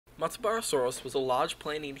Muttaburrasaurus was a large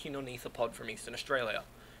plant-eating ornithopod from eastern Australia.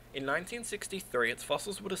 In 1963, its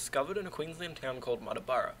fossils were discovered in a Queensland town called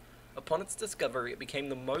Muttaburra. Upon its discovery, it became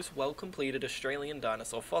the most well-completed Australian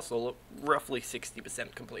dinosaur fossil at roughly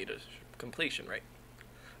 60% completion rate.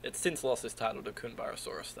 It's since lost its title to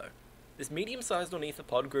Muttaburrasaurus, though. This medium-sized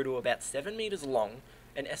ornithopod grew to about 7 meters long,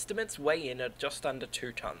 and estimates weigh in at just under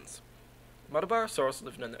 2 tons. Muttaburrasaurus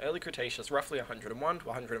lived in the early Cretaceous roughly 101 to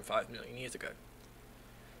 105 million years ago.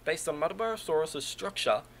 Based on Muttaburrasaurus'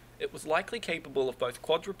 structure, it was likely capable of both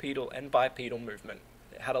quadrupedal and bipedal movement.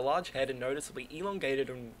 It had a large head and noticeably elongated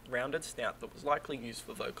and rounded snout that was likely used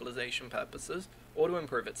for vocalization purposes or to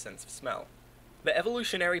improve its sense of smell. The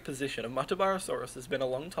evolutionary position of Muttaburrasaurus has been a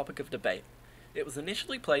long topic of debate. It was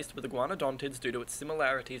initially placed with iguanodontids due to its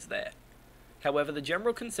similarities there. However, the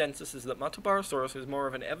general consensus is that Muttaburrasaurus is more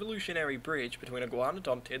of an evolutionary bridge between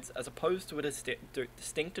iguanodontids as opposed to a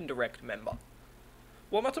distinct and direct member.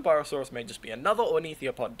 While Muttaburrasaurus may just be another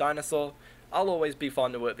ornithopod dinosaur, I'll always be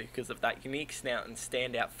fond of it because of that unique snout and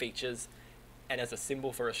standout features, and as a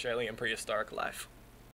symbol for Australian prehistoric life.